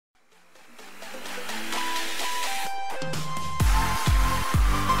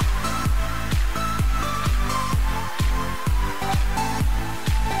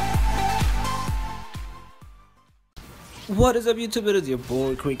What is up, YouTube? It is your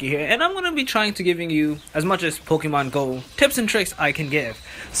boy Quickie here, and I'm gonna be trying to giving you as much as Pokemon Go tips and tricks I can give.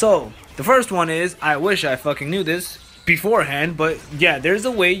 So the first one is, I wish I fucking knew this beforehand, but yeah, there's a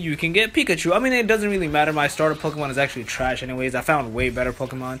way you can get Pikachu. I mean, it doesn't really matter. My starter Pokemon is actually trash anyways. I found way better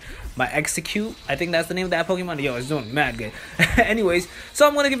Pokemon. My Execute, I think that's the name of that Pokemon. Yo, it's doing mad good. Anyways, so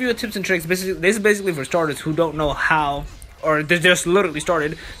I'm gonna give you a tips and tricks. Basically, this is basically for starters who don't know how, or they just literally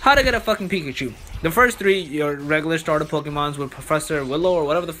started, how to get a fucking Pikachu. The first three, your regular starter Pokemons with Professor Willow or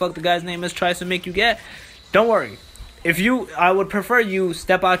whatever the fuck the guy's name is tries to make you get, don't worry. I would prefer you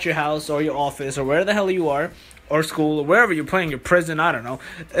step out your house or your office or where the hell you are, or school, or wherever you're playing, your prison, I don't know,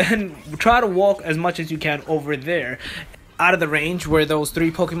 and try to walk as much as you can over there, out of the range where those three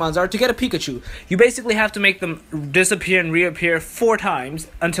Pokemons are, to get a Pikachu. You basically have to make them disappear and reappear 4 times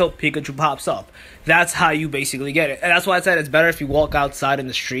until Pikachu pops up. That's how you basically get it. And that's why I said it's better if you walk outside in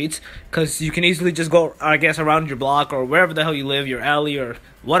the streets, because you can easily just go, I guess, around your block or wherever the hell you live, your alley or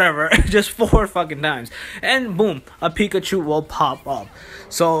whatever, just 4 fucking times. And boom, a Pikachu will pop up.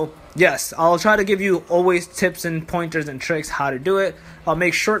 So yes, I'll try to give you always tips and pointers and tricks how to do it. I'll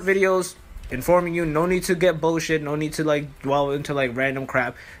make short videos informing you. No need to get bullshit, no need to like dwell into like random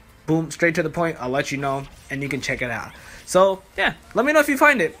crap. Boom, straight to the point. I'll let you know and you can check it out. So yeah, let me know if you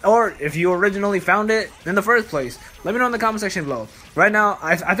find it, or if you originally found it in the first place. Let me know in the comment section below. Right now,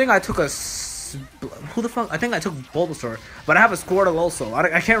 I think I took a I think I took Bulbasaur, but I have a Squirtle also.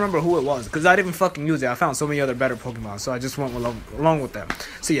 I can't remember who it was because I didn't fucking use it. I found so many other better Pokemon, so I just went along with them.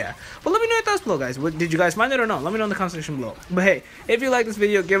 So yeah, but let me know your thoughts below, guys. Did you guys find it or not? Let me know in the comment section below. But hey, if you like this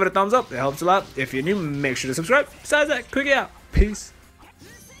video, give it a thumbs up. It helps a lot. If you're new, make sure to subscribe. Besides that, Quickie out. Peace.